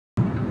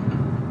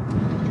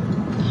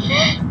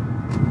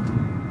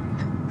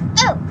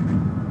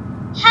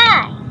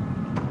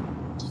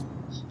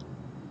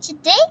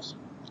today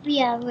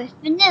we are with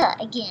Vanilla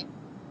again.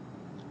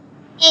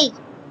 Hey,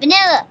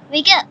 Vanilla,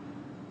 wake up!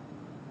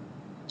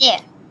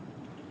 There.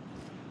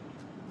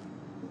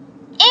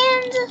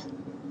 And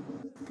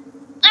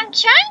I'm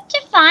trying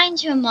to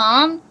find her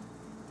mom,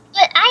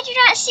 but I do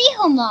not see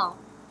her mom.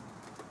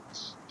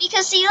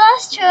 Because she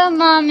lost her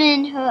mom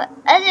and her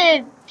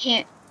other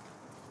parent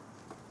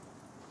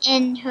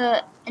and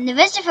the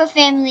rest of her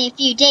family a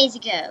few days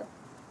ago.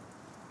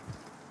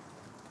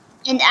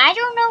 And I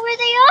don't know where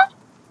they are.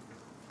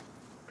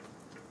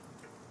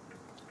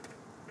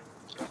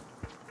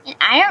 And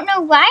I don't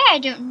know why I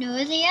don't know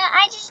where they are.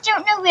 I just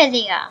don't know where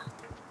they are.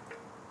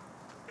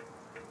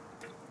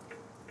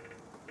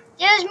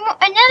 There's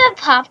another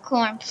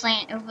popcorn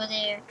plant over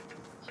there.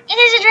 And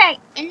there's a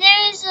dragon. And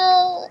there's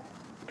a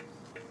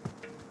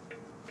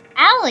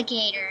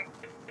alligator.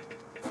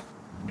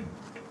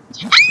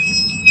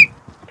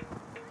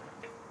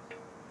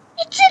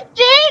 It's a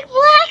big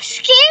black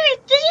scary.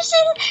 Did you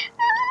see that?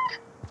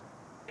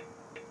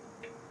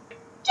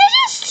 Did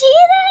you see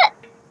that?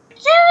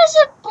 There was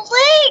a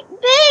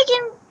big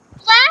and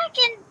black,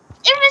 and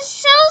it was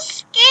so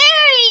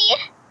scary.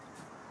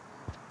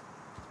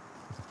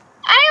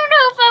 I don't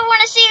know if I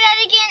want to see that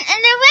again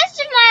in the rest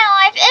of my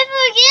life ever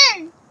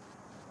again.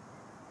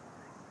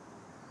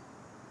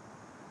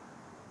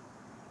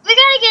 We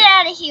gotta get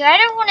out of here. I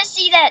don't want to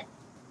see that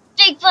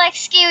big black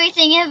scary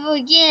thing ever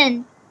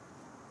again.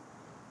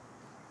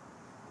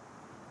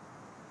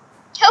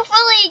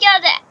 Hopefully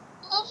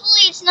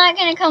it's not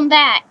gonna come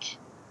back.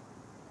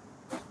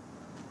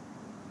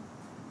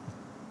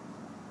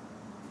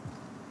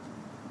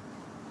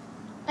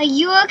 Are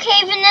you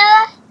okay,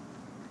 Vanilla?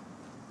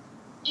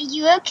 Are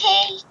you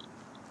okay,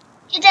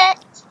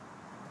 Cadet?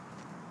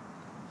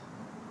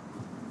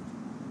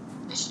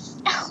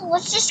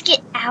 Let's just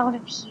get out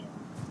of here.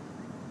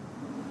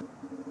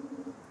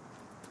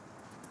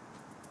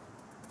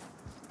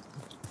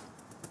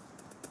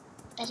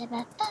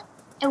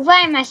 And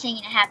why am I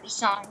singing a happy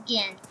song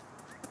again?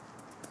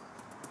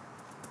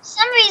 For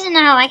some reason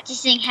I like to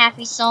sing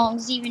happy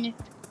songs even if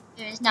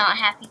there's not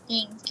happy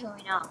things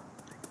going on.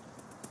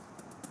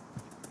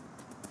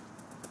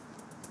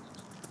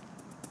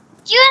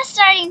 You are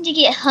starting to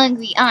get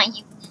hungry, aren't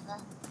you,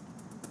 Vanilla?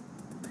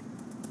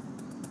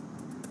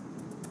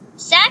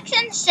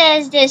 Saxon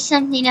says there's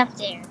something up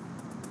there.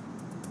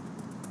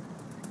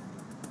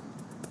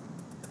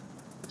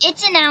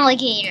 It's an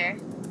alligator.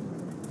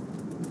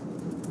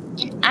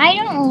 And I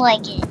don't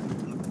like it.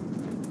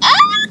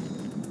 Ah!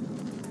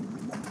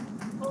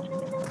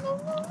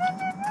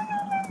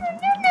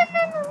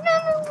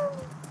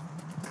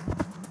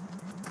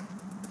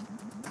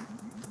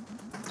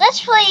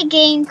 Let's play a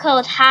game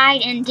called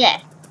Hide and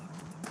Death.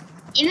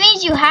 It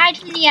means you hide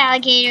from the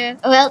alligator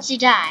or else you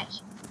die.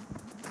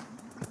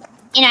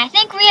 And I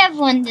think we have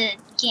won the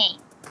game.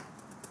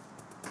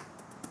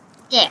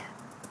 There.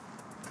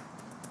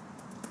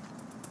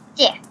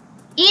 There.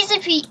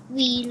 Easy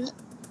we.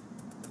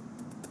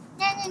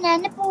 Na na na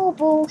na boo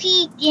boo.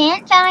 He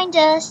can't find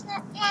us.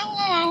 La la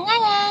la la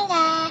la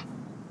la.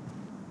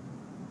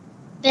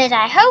 But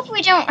I hope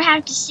we don't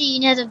have to see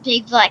another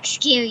big black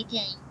scary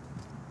thing.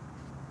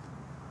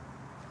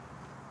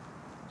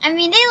 I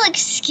mean, they look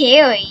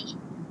scary.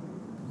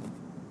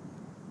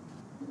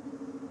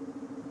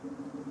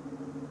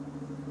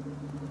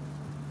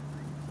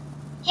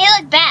 Hey,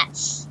 look,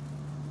 bats.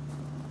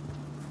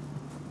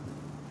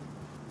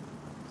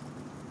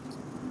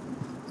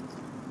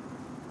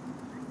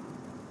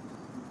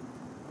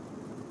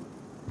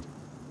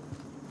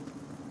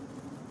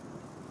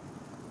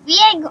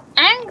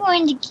 I'm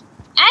going to.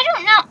 I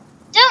don't know.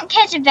 Don't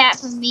catch a bat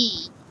from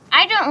me.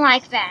 I don't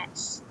like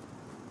bats.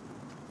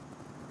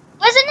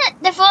 Wasn't it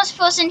the first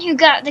person who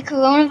got the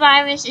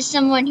coronavirus is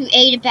someone who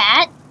ate a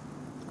bat?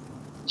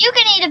 You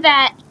can eat a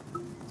bat.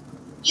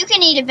 You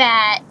can eat a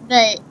bat,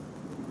 but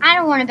I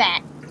don't want a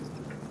bat.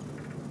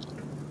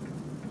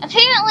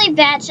 Apparently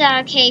bats are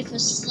okay for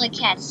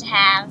Slugcats to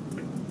have.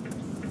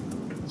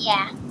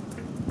 Yeah.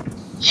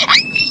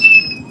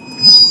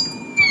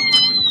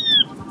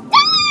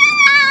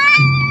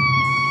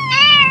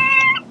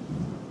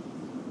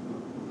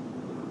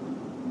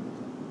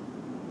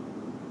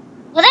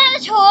 Well, that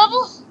was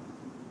horrible.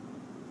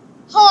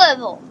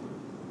 Horrible.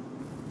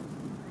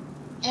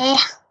 Ugh.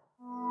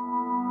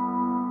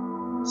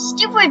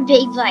 Stupid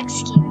big black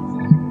scary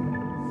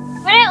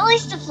thing. But at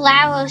least the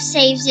flower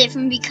saves it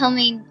from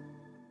becoming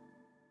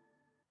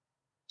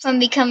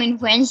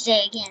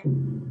Wednesday again.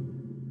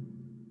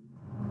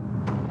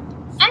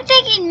 I'm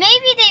thinking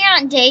maybe they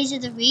aren't days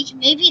of the week.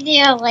 Maybe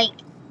they are like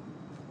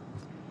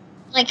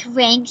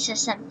ranks or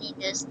something.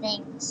 Those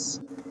things.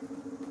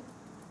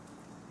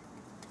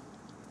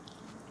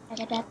 I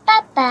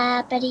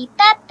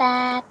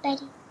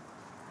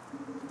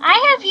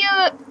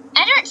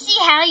don't see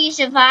how you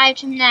survived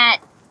from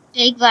that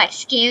big black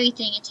scary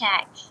thing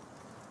attack.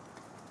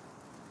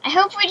 I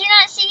hope we do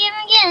not see him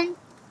again.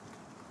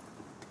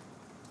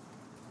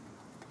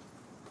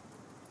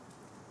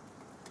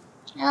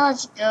 Now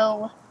let's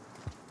go.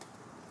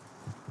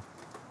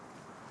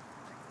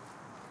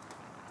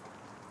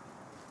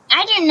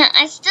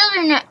 I still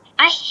don't know.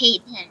 I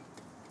hate him.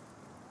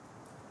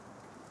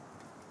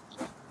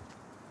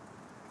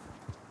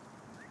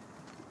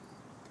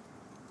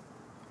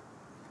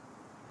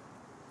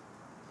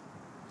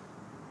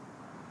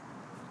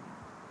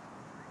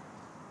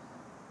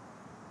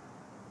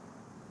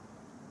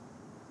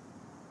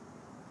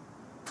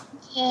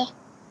 Okay.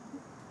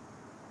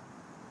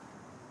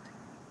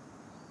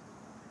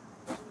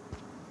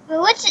 But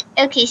what's it?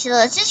 Okay, so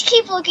let's just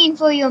keep looking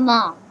for your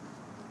mom.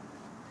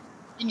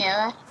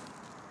 Vanilla.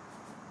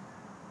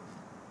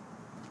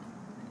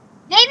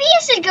 Maybe you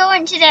should go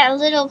into that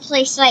little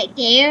place right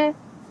there.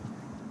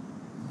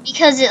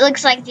 Because it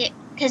looks like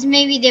because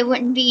maybe there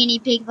wouldn't be any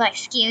big, like,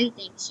 scary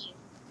things here.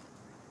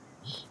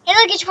 Hey,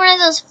 look, it's one of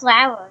those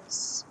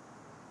flowers.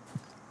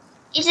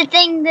 It's a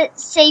thing that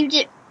saved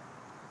it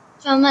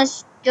from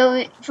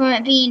from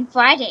it being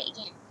Friday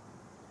again.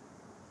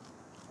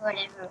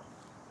 Whatever.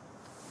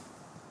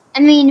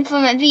 I mean,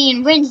 from it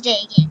being Wednesday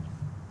again.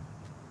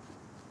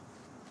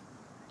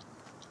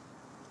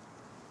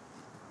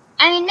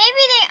 I mean, maybe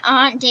they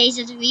aren't days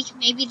of the week,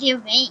 maybe they're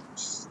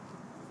rings.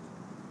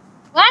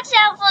 Watch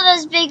out for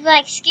those big,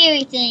 like,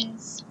 scary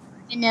things,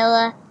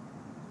 Vanilla.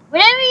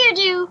 Whatever you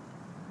do,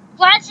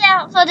 watch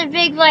out for the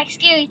big, like,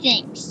 scary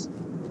things.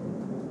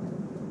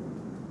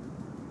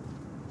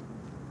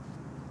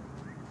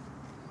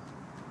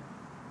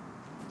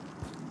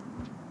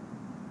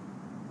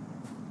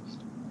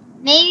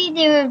 Maybe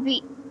there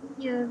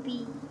will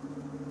be.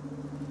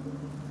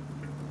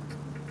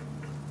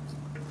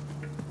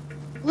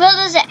 Well,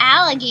 there's an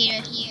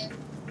alligator here.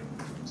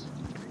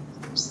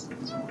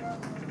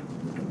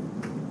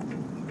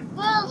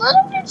 We're a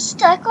little bit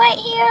stuck right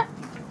here.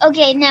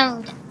 Okay,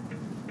 now.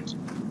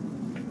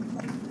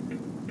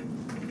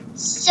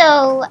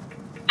 So,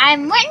 I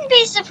wouldn't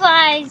be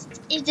surprised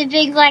if the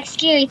big black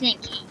scary thing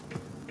came.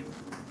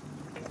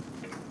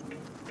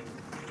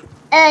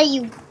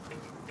 You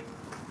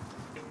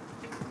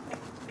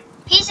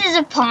pieces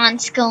of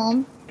pond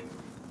scum.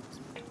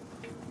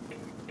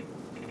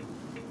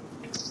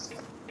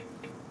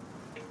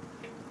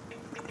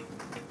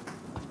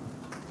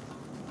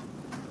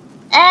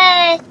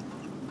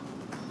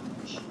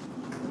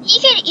 He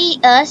could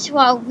eat us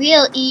while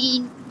we're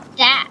eating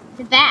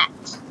the bat.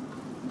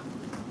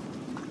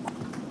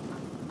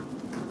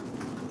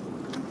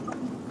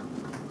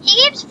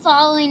 He keeps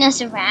following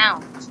us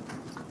around.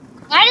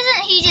 Why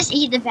doesn't he just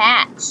eat the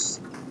bats?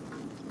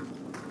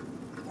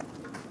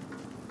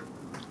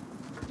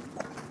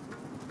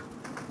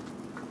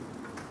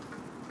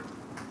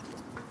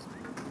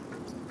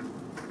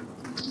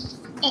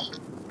 Hey,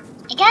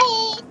 I got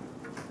it.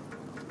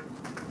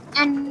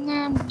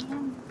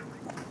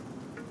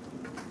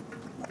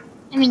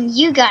 I mean,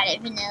 you got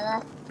it,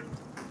 Vanilla.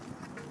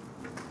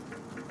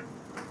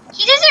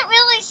 He doesn't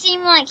really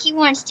seem like he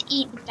wants to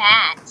eat the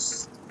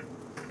bats.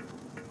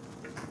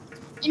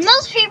 And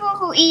most people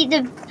who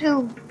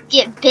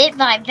get bit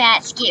by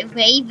bats get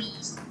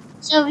rabies.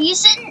 So you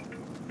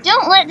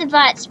don't let the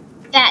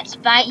bats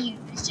bite you,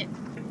 Mr.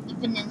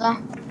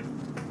 Vanilla.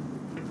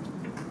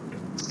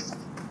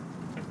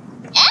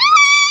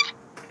 Ah!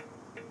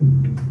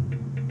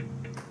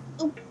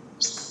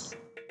 Oops.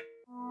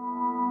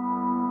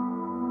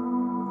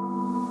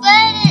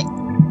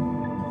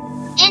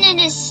 And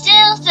it is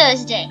still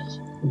Thursday.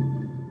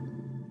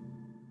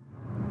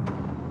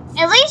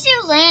 At least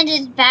you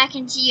landed back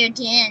into your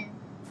den.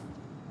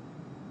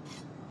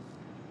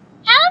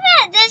 How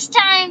about this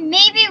time,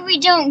 maybe we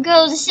don't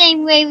go the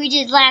same way we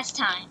did last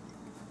time?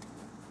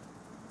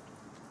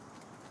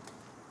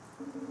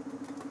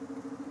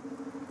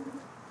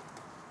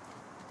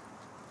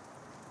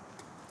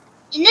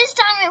 And this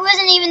time it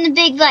wasn't even the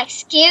big, like,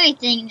 scary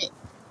thing that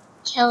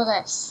killed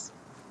us.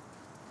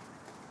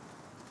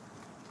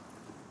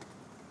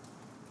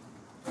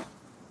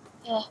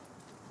 Yeah.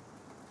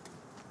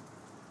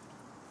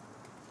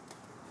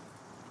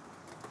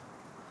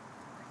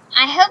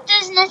 I hope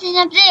there's nothing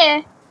up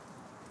there.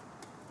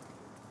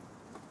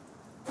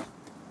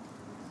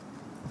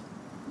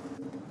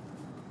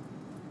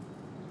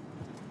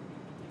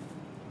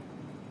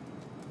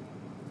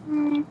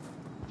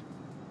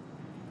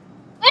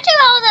 What do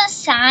all those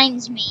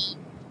signs mean?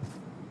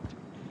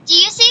 Do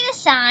you see the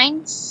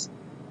signs?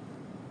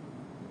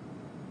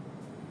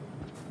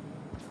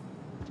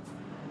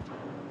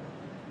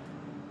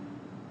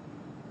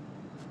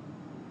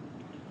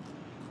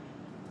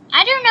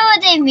 I don't know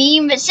what they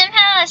mean, but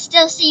somehow I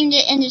still seem to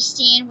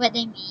understand what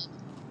they mean.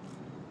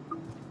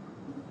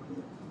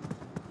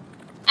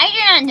 I do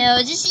not know.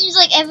 It just seems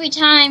like every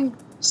time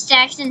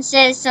Saxon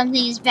says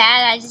something is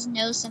bad, I just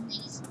know something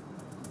is.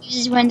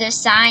 Uses one of those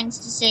signs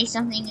to say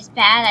something is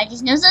bad, I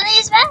just know something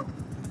is bad.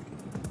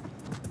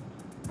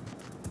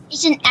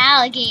 It's an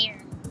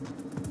alligator.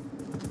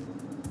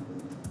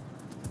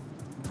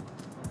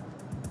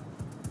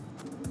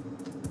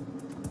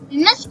 We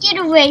must get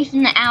away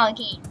from the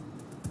alligator.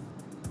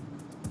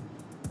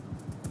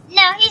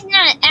 No, he's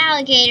not an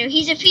alligator.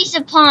 He's a piece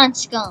of pond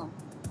scum.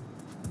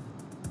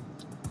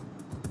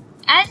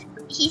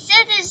 He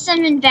said there's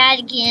something bad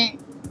again,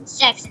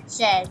 Saxon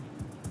said.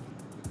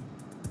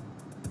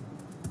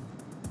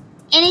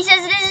 And he says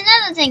there's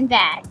another thing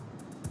bad.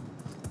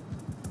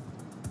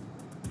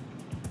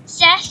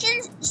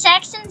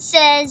 Saxon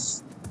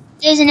says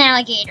there's an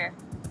alligator.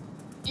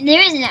 And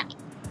there is an alligator.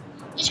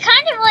 It's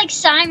kind of like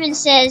Simon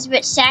says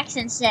what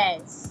Saxon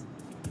says.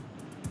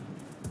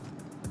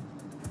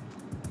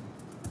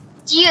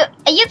 You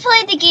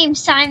played the game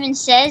Simon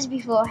Says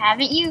before,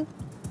 haven't you?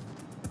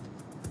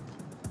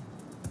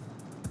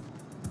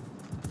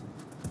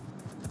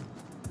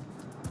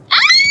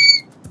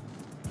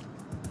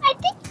 I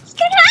think it's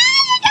gonna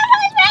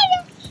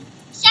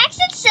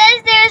Saxon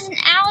says there's an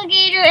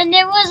alligator and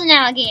there was an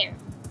alligator.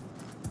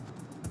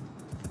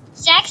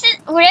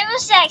 Whatever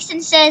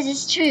Saxon says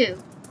is true.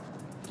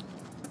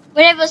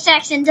 Whatever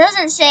Saxon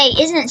doesn't say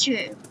isn't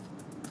true.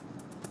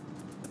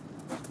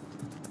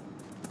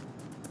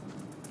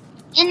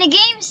 In the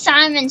game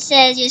Simon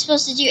Says, you're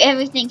supposed to do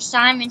everything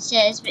Simon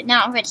says, but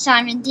not what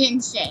Simon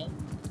didn't say.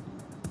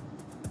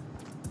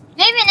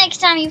 Maybe next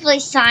time you play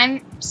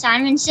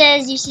Simon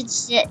Says, you should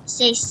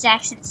say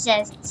Saxon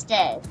Says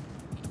instead.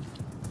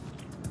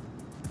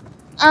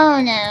 Oh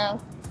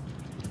no.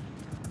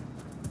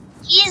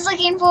 He's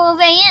looking for a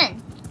way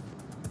in.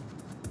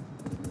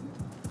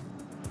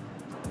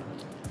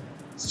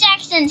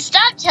 Saxon,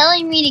 stop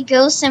telling me to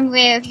go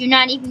somewhere if you're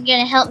not even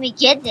gonna help me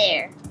get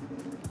there.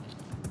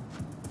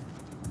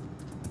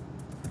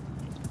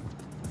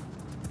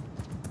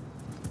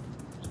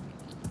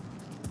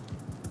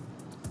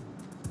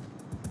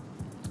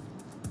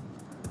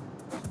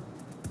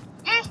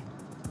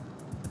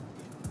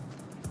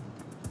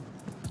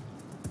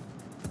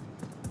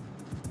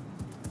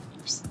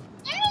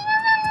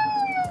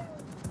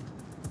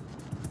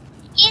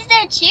 He's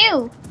there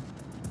too.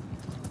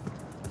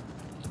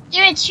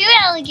 There are two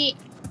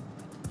alligators.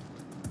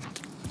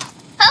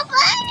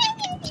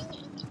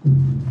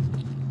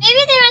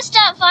 Maybe they will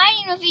stop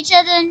fighting with each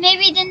other and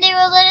maybe then they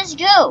will let us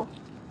go.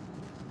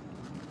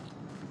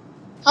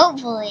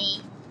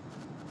 Hopefully.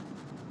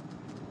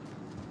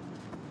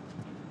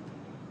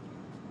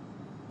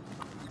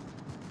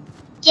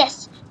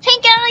 Yes.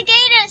 Pink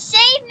alligator,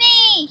 save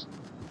me!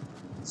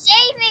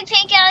 Save me,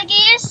 pink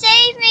alligator,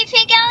 save me,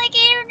 pink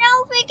alligator,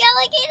 no, pink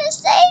alligator,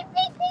 save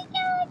me, pink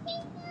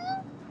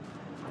alligator.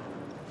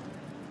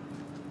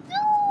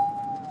 No,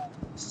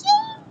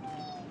 save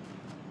me.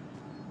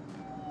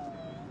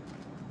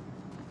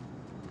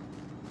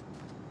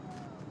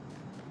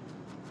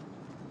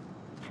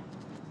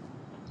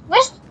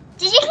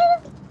 Did you hear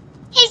him?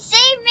 Hey,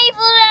 save me,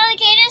 blue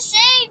alligator,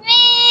 save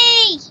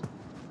me!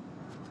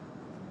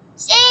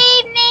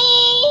 Save me!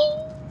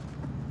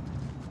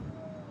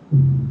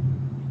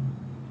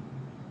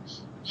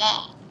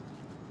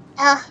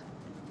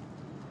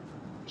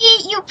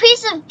 You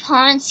piece of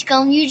pond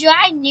scum, you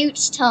dried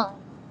Newt's tongue.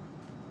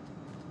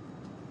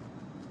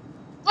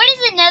 What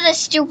is another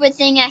stupid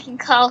thing I can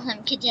call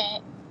him,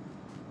 Cadet?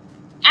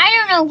 I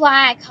don't know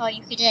why I call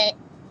you Cadet.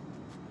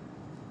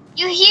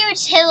 You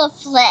huge hill of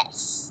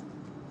flesh.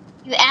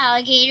 You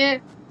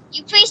alligator.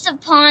 You piece of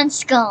pond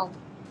scum.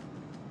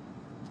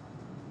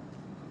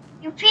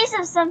 You piece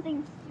of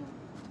something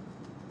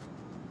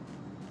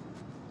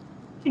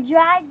stupid. You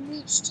dried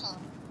Newt's tongue.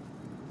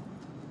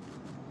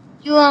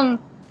 You,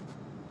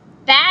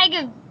 bag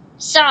of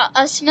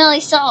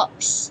smelly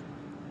socks.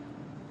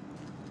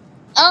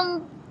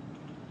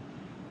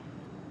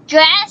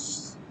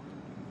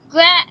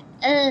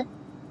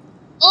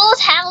 Old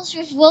house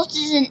with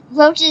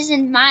roaches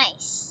and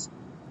mice.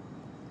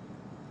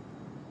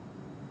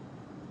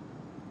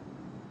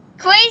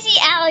 Crazy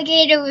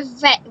alligator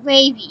with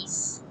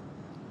rabies.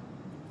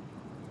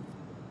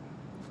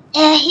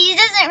 He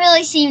doesn't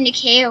really seem to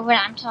care what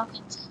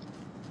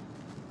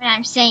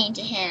I'm saying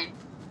to him.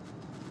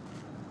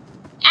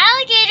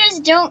 Alligators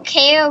don't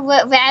care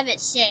what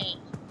rabbits say.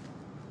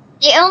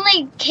 They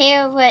only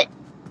care what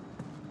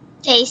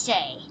they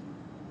say.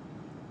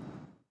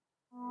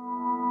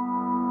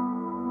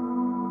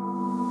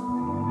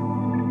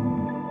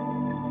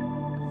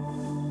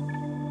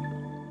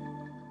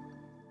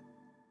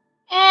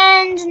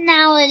 And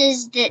now it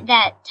is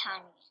that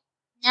time.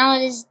 Now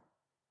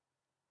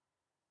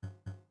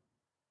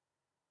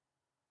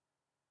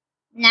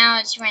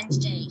it's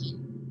Wednesday again.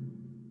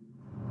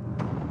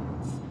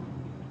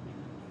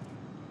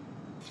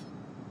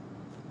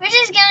 We're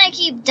just gonna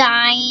keep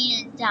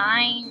dying and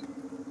dying.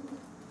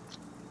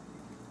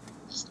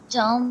 Just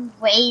dumb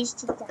ways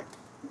to die.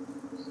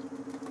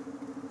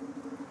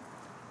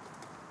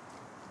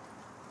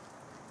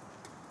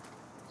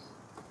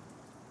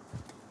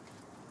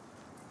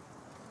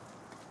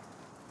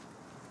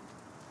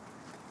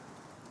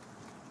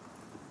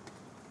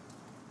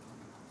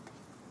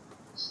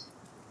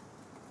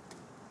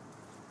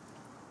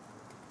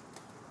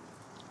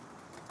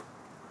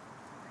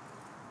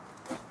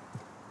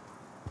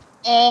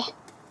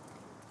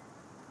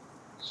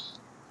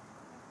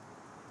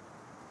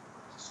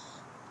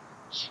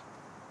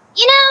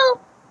 You know,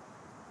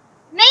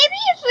 maybe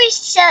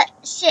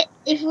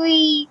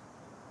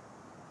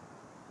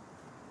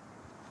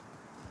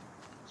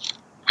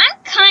I'm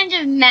kind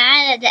of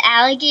mad at the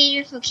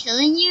alligator for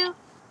killing you.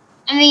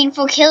 I mean,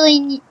 for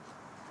killing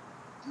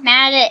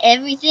mad at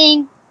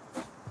everything.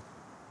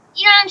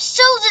 You know,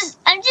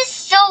 I'm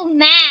just so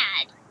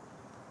mad.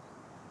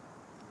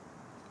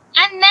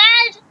 I'm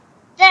mad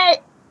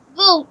that,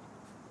 well,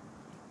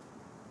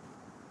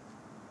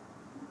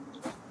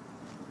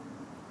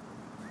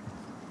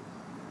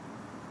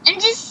 I'm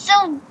just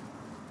so,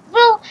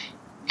 well,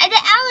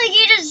 the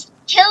alligators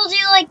killed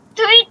you like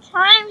 3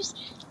 times,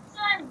 so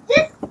I'm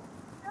just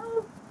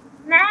so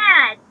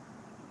mad.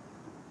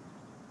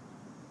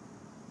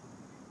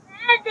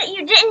 Mad that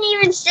you didn't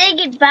even say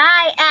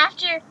goodbye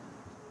after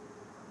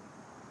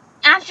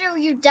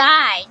you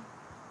died.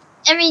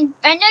 I mean,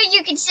 I know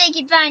you can say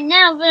goodbye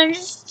now, but I'm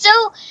just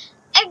so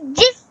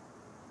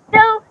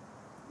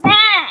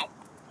mad.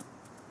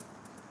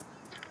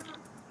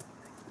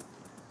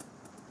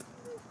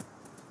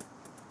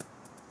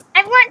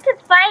 I want to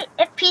fight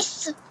a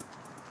piece of...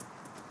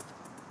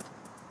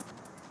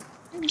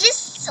 I'm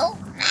just so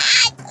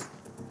mad.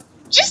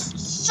 Just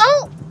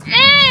so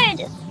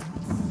mad.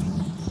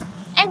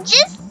 I'm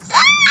just so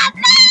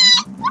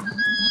mad.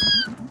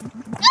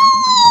 No!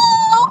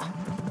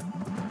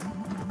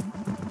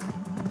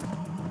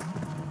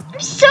 I'm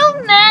so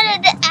mad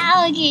at the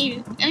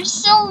alligator. I'm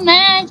so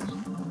mad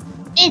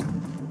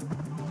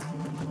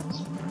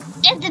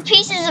at the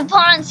pieces of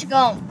pond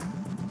scum.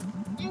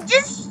 I'm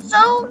just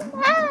so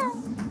mad.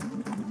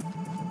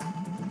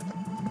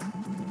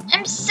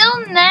 I'm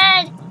so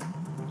mad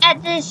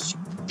at this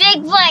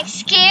big black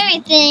scary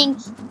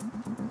things.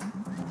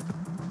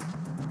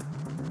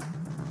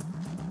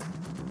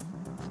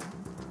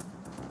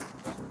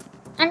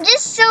 I'm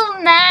just so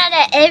mad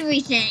at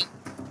everything.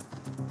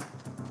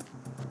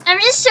 I'm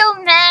just so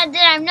mad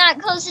that I'm not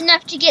close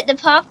enough to get the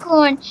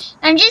popcorn.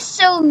 I'm just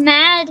so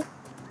mad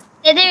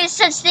that there is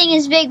such thing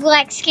as big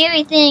black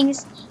scary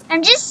things.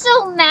 I'm just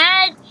so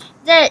mad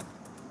that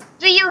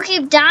you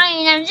keep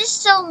dying. I'm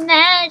just so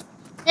mad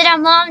that our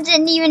mom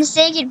didn't even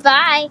say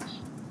goodbye.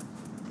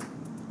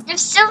 I'm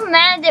so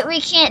mad that we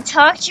can't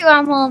talk to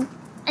our mom.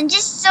 I'm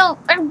just so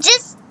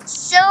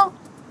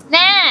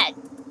mad.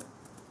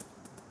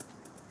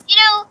 You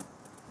know,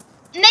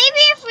 maybe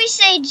if we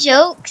say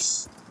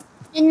jokes,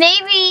 then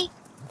maybe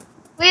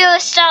we will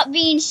stop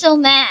being so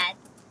mad.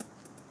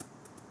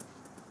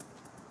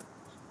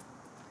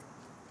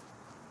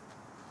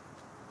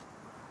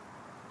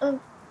 Oh,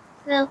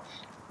 well,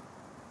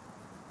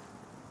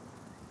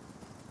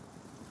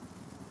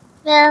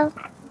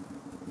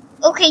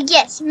 okay,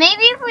 yes,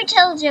 maybe if we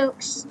tell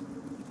jokes,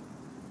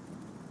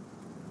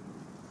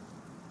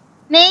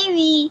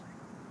 maybe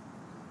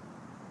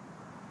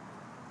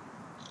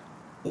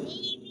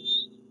we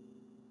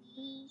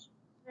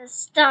will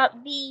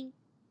stop being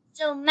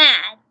so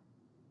mad.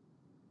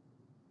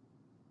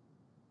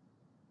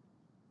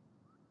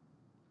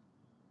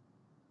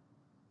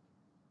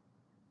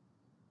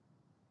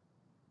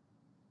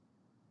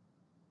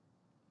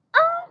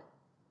 Oh,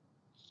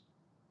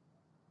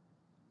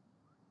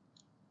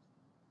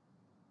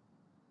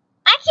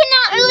 I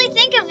cannot really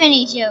think of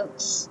any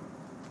jokes.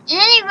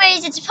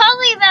 Anyways, it's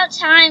probably about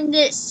time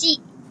that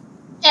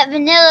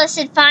Vanilla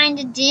should find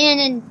a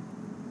den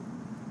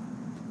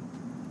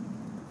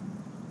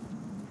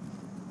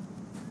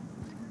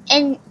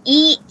and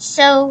eat,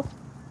 so...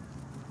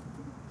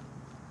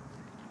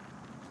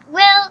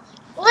 Well,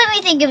 let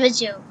me think of a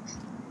joke.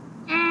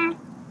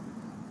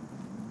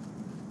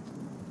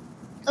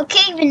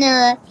 Okay,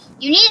 Vanilla,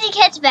 you need to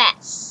catch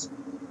bats.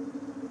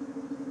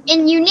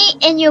 And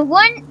your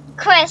one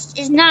quest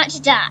is not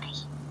to die.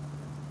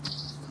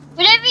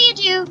 Whatever you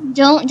do,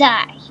 don't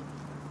die.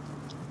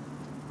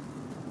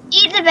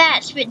 Eat the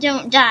bats, but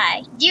don't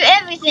die. Do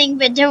everything,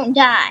 but don't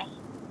die.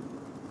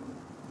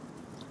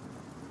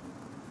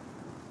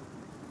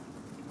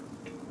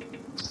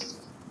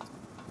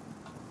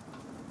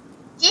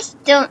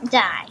 Just don't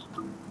die.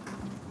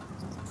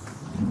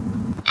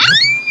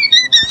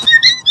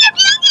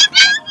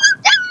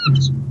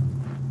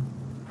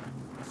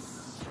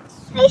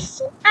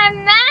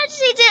 I'm mad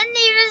she didn't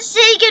even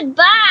say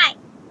goodbye.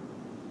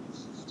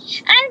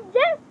 I'm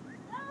just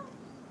so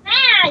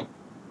mad.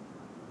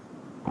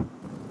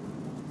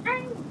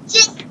 I'm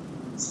just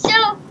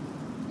so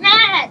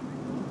mad.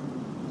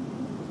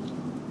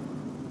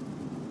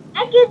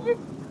 I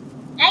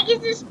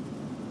could just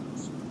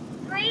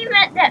scream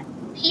at that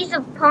piece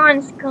of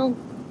pond scum.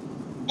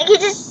 I could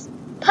just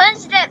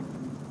punch that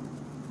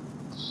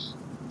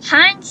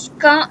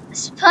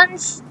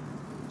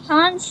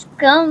pond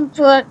scum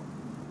for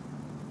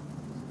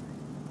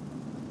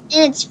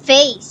in its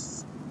face.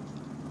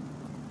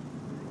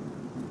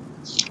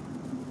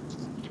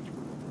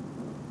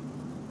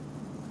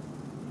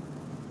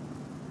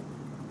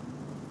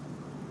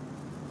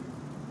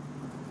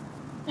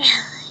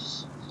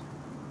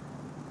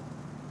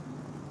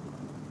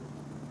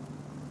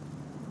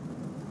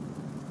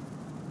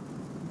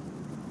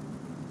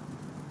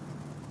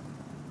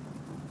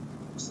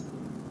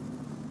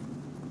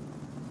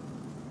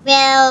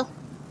 Well,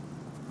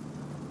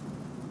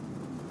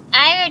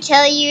 I will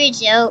tell you a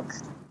joke.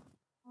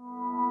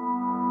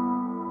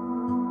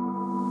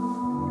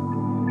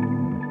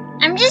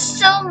 I'm just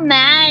so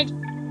mad,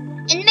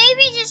 and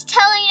maybe just just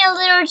telling a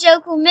little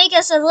joke will make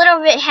us a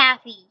little bit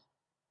happy.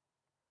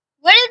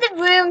 What do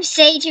the rooms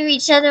say to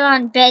each other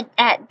at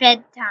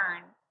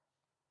bedtime?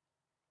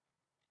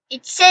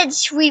 It said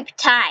sweep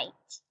tight.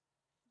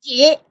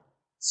 Get it?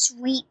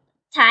 Sweep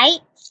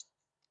tight?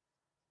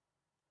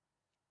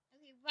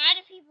 Okay, why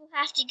do people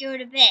have to go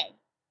to bed?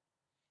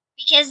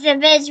 Because their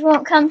beds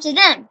won't come to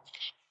them.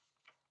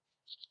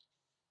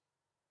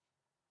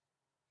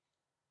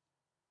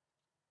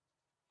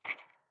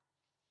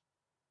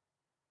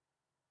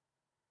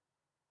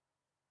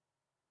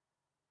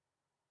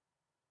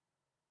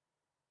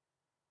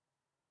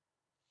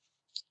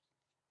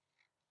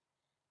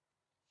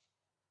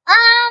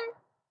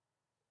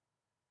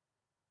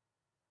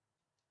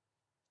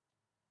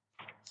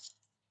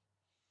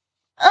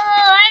 Oh,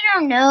 I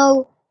don't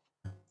know.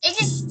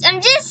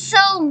 I'm just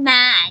so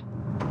mad.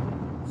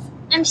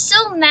 I'm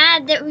so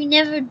mad that we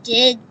never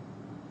did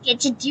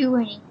get to do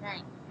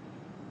anything.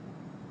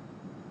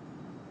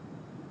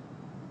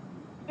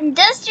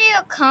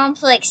 Industrial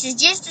complex is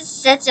just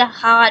such a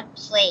hard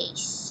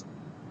place.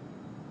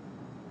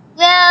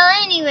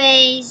 Well,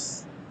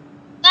 anyways,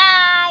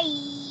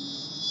 bye.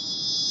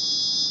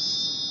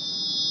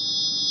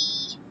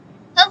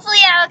 Hopefully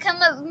I'll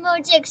come up with more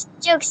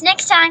jokes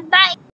next time. Bye.